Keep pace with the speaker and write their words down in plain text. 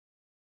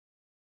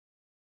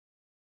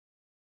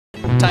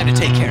Time to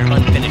take care of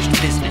unfinished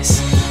business.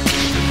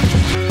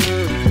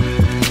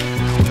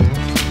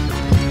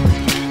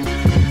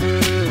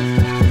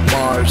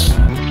 Mars.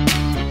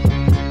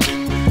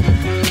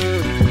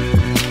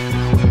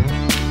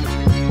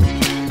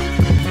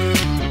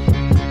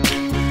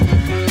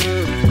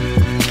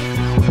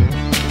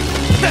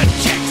 The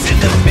check's in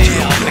the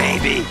mail,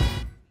 baby!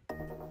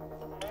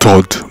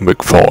 Todd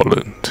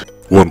McFarlane,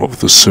 one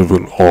of the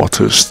 7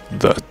 artists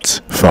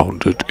that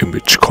founded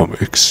Image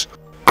Comics,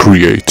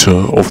 creator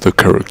of the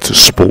character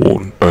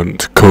Spawn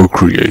and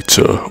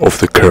co-creator of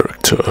the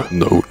character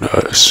known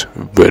as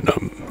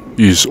Venom.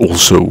 He is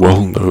also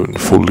well known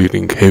for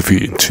leaning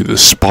heavy into the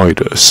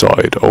spider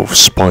side of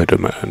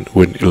Spider-Man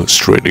when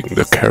illustrating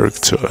the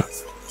character.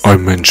 I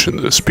mention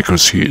this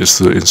because he is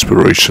the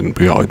inspiration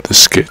behind the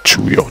sketch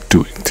we are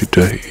doing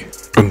today.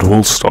 And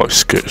whilst I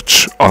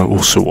sketch, I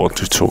also want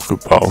to talk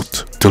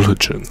about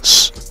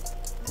Diligence.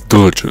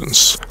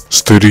 Diligence,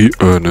 steady,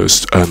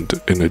 earnest and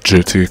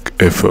energetic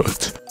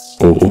effort,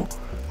 or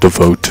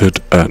devoted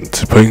and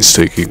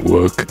painstaking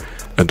work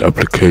and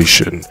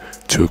application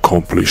to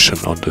accomplish an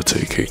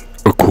undertaking.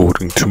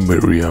 According to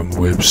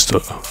Merriam-Webster,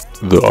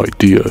 the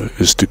idea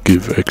is to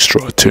give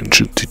extra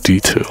attention to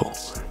detail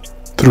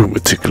through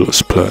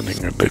meticulous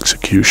planning and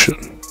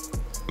execution.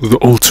 The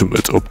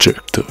ultimate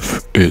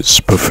objective is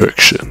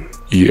perfection,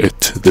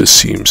 yet this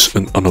seems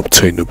an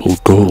unobtainable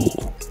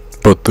goal.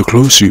 But the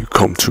closer you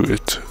come to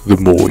it, the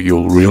more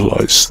you'll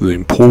realize the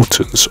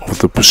importance of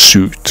the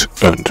pursuit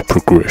and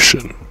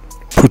progression.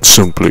 Put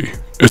simply,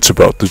 it's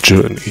about the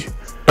journey,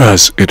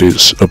 as it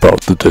is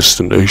about the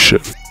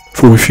destination.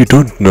 For if you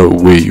don't know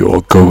where you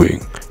are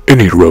going,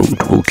 any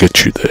road will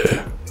get you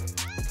there.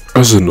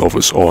 As a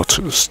novice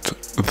artist,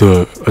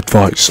 the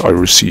advice I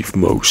receive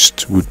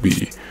most would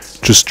be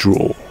just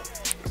draw,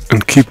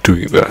 and keep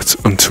doing that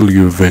until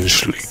you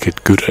eventually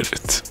get good at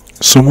it.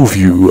 Some of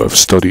you who have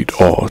studied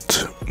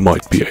art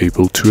might be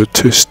able to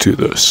attest to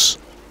this.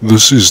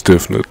 This is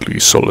definitely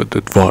solid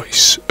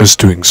advice, as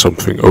doing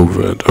something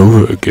over and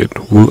over again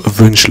will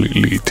eventually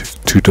lead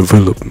to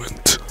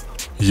development.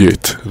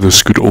 Yet,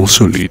 this could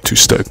also lead to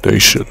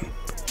stagnation,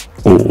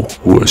 or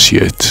worse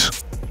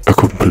yet, a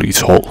complete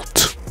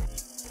halt.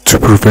 To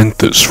prevent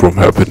this from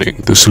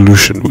happening, the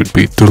solution would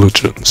be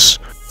diligence.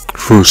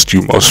 First,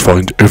 you must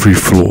find every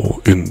flaw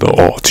in the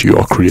art you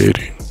are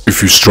creating.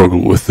 If you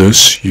struggle with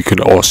this, you can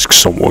ask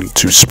someone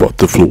to spot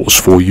the flaws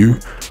for you,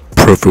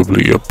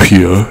 preferably a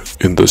peer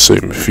in the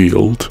same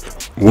field.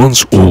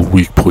 Once all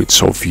weak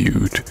points are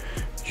viewed,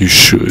 you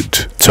should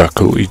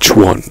tackle each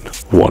one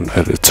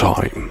at a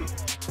time.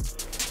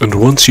 And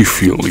once you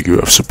feel you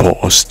have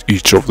surpassed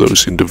each of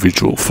those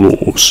individual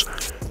flaws,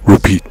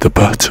 repeat the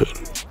pattern.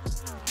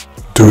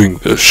 Doing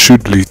this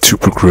should lead to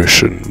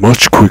progression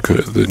much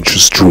quicker than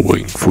just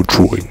drawing for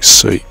drawing's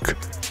sake.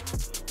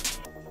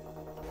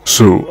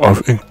 So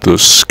I've inked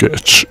this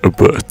sketch a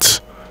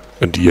bit,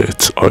 and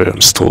yet I am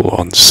still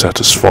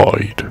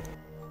unsatisfied.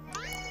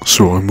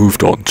 So I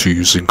moved on to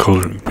using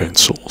coloring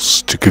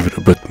pencils to give it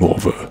a bit more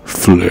of a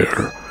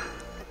flair.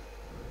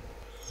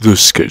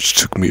 This sketch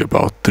took me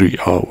about 3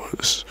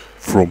 hours,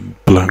 from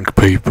blank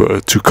paper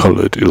to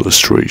colored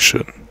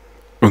illustration.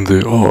 And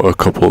there are a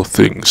couple of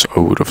things I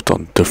would have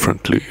done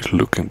differently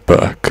looking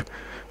back,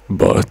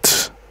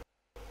 but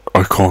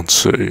I can't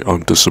say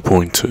I'm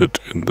disappointed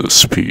in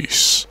this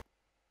piece.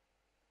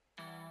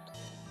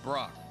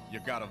 Brock,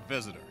 you got a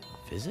visitor.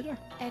 Visitor?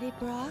 Eddie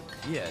Brock?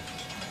 Yeah.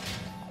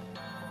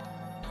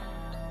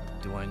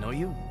 Do I know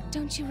you?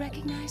 Don't you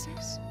recognize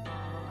us?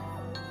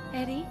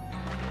 Eddie?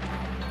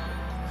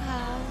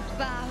 How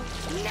about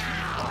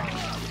now?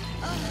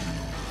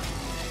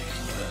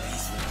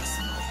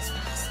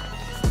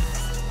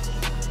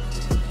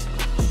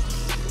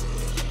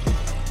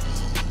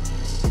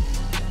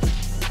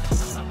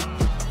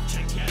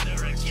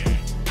 Together again.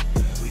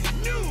 We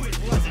knew it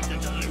wasn't a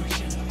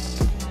delusion.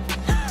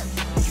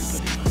 You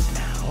believe us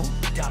now,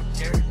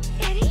 Doctor?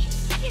 Eddie?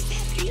 Is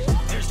that you?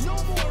 There's no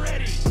more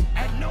Eddie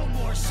and no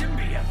more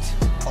Symbiote.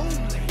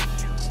 Only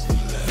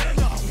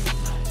Venom.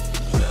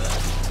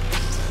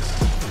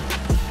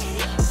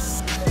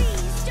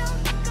 Please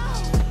don't go.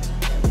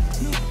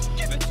 No,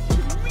 give it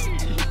to me.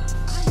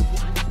 I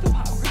want the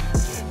power.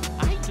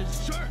 I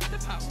deserve the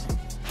power.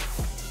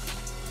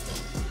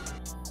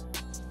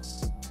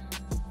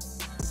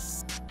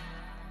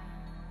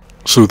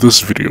 So this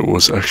video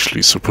was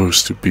actually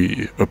supposed to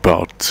be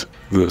about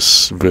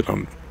this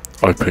Venom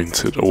I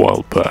painted a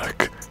while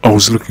back. I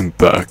was looking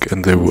back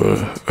and there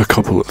were a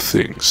couple of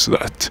things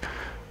that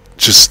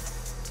just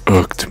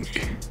irked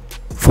me.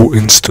 For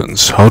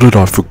instance, how did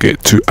I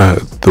forget to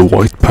add the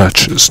white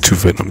patches to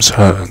Venom's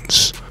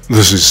hands?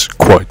 This is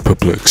quite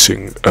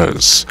perplexing,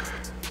 as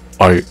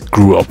I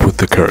grew up with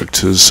the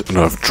characters and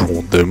I've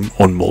drawn them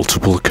on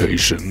multiple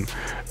occasions,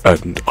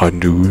 and I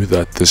knew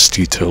that this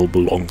detail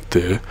belonged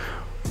there,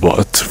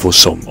 but for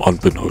some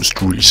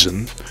unbeknownst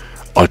reason,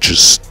 I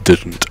just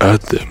didn't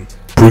add them.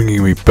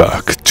 Bringing me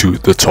back to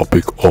the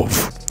topic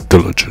of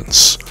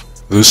diligence.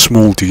 This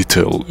small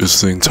detail is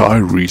the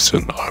entire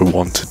reason I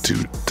wanted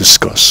to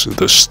discuss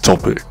this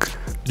topic.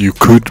 You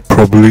could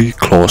probably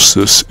class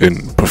this in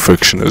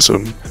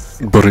perfectionism,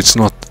 but it's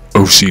not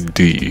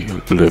OCD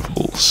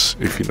levels,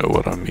 if you know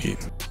what I mean.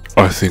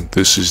 I think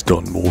this is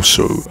done more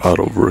so out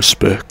of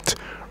respect.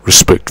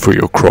 Respect for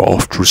your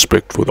craft,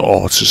 respect for the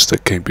artist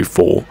that came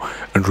before,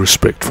 and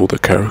respect for the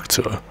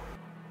character.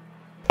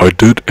 I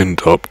did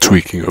end up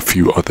tweaking a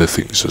few other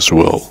things as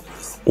well,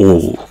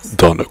 all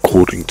done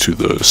according to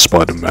the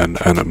Spider-Man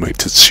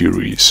animated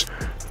series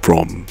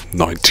from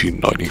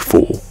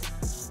 1994.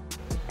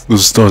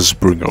 This does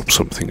bring up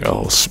something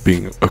else,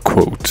 being a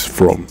quote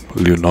from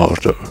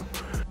Leonardo.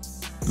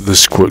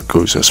 This quote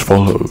goes as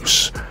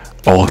follows: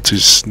 "Art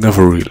is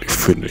never really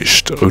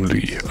finished,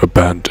 only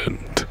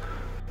abandoned."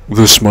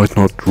 This might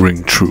not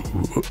ring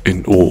true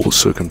in all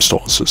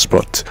circumstances,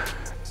 but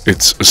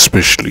it's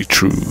especially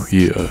true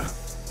here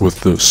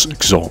with this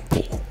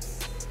example.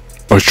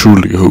 I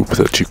truly hope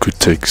that you could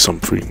take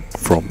something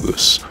from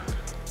this.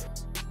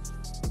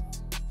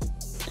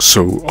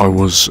 So I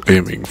was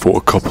aiming for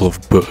a couple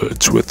of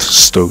birds with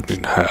stone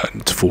in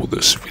hand for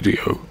this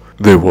video.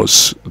 There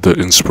was the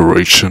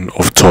inspiration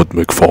of Todd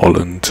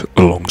McFarlane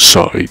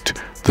alongside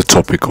the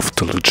topic of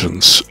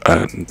Diligence,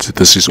 and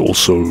this is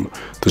also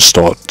the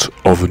start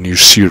of a new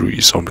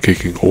series I'm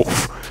kicking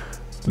off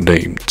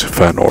named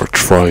FanArt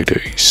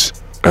Fridays.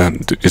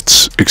 And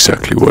it's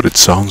exactly what it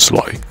sounds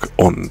like.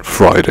 On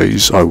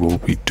Fridays I will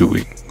be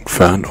doing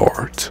fan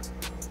art.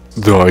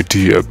 The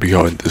idea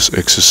behind this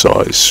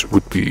exercise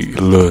would be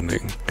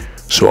learning,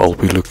 so I'll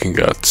be looking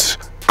at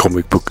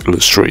comic book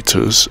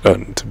illustrators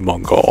and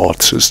manga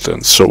artists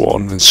and so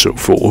on and so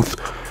forth,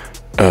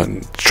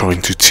 and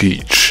trying to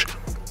teach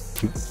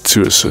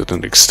to a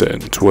certain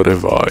extent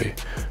whatever I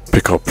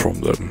pick up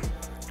from them.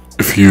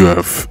 If you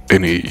have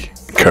any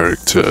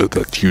character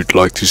that you'd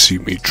like to see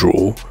me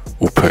draw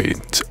or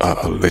paint,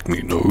 let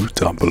me know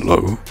down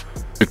below.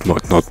 It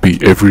might not be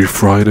every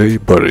Friday,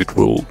 but it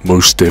will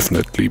most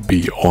definitely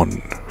be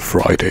on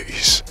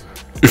Fridays.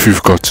 If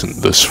you've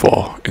gotten this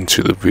far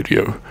into the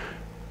video,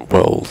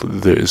 well,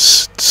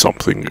 there's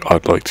something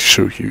I'd like to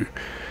show you.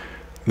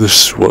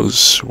 This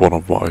was one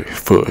of my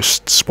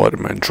first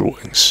Spider-Man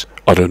drawings.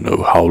 I don't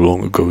know how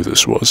long ago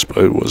this was,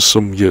 but it was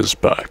some years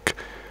back.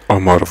 I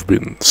might have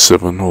been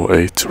 7 or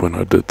 8 when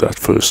I did that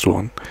first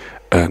one,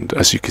 and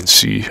as you can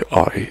see,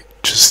 I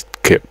just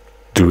kept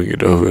doing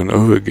it over and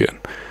over again.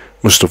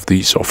 Most of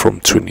these are from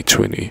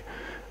 2020,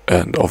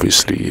 and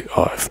obviously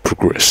I've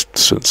progressed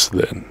since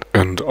then,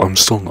 and I'm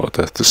still not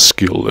at the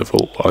skill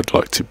level I'd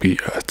like to be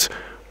at,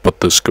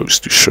 but this goes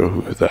to show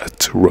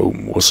that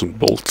Rome wasn't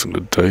built in a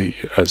day,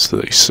 as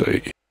they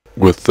say.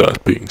 With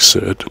that being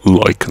said,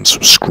 like and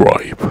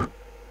subscribe,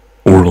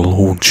 or I'll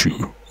haunt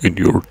you in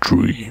your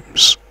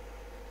dreams.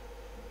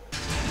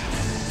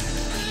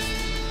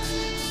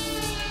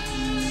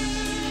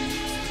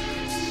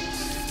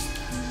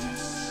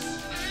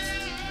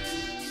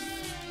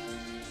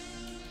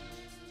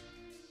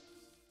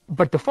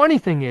 But the funny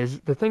thing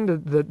is, the thing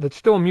that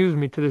still amuses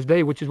me to this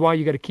day, which is why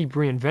you got to keep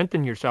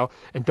reinventing yourself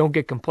and don't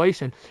get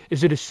complacent,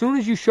 is that as soon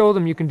as you show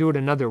them you can do it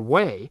another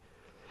way,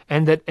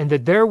 and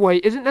that their way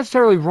isn't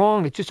necessarily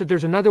wrong, it's just that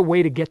there's another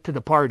way to get to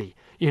the party.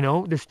 You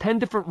know, there's 10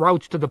 different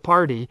routes to the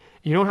party.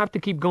 You don't have to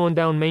keep going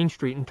down Main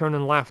Street and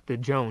turning left at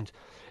Jones.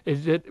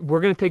 Is that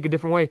we're going to take a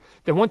different way.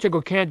 Then once you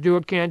go, can't do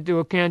it, can't do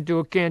it, can't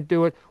do it, can't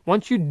do it.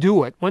 Once you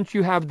do it, once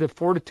you have the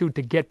fortitude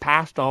to get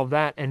past all of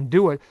that and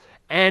do it,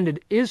 and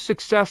it is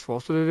successful,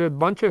 so there's a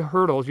bunch of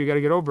hurdles you got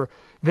to get over,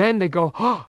 then they go, oh,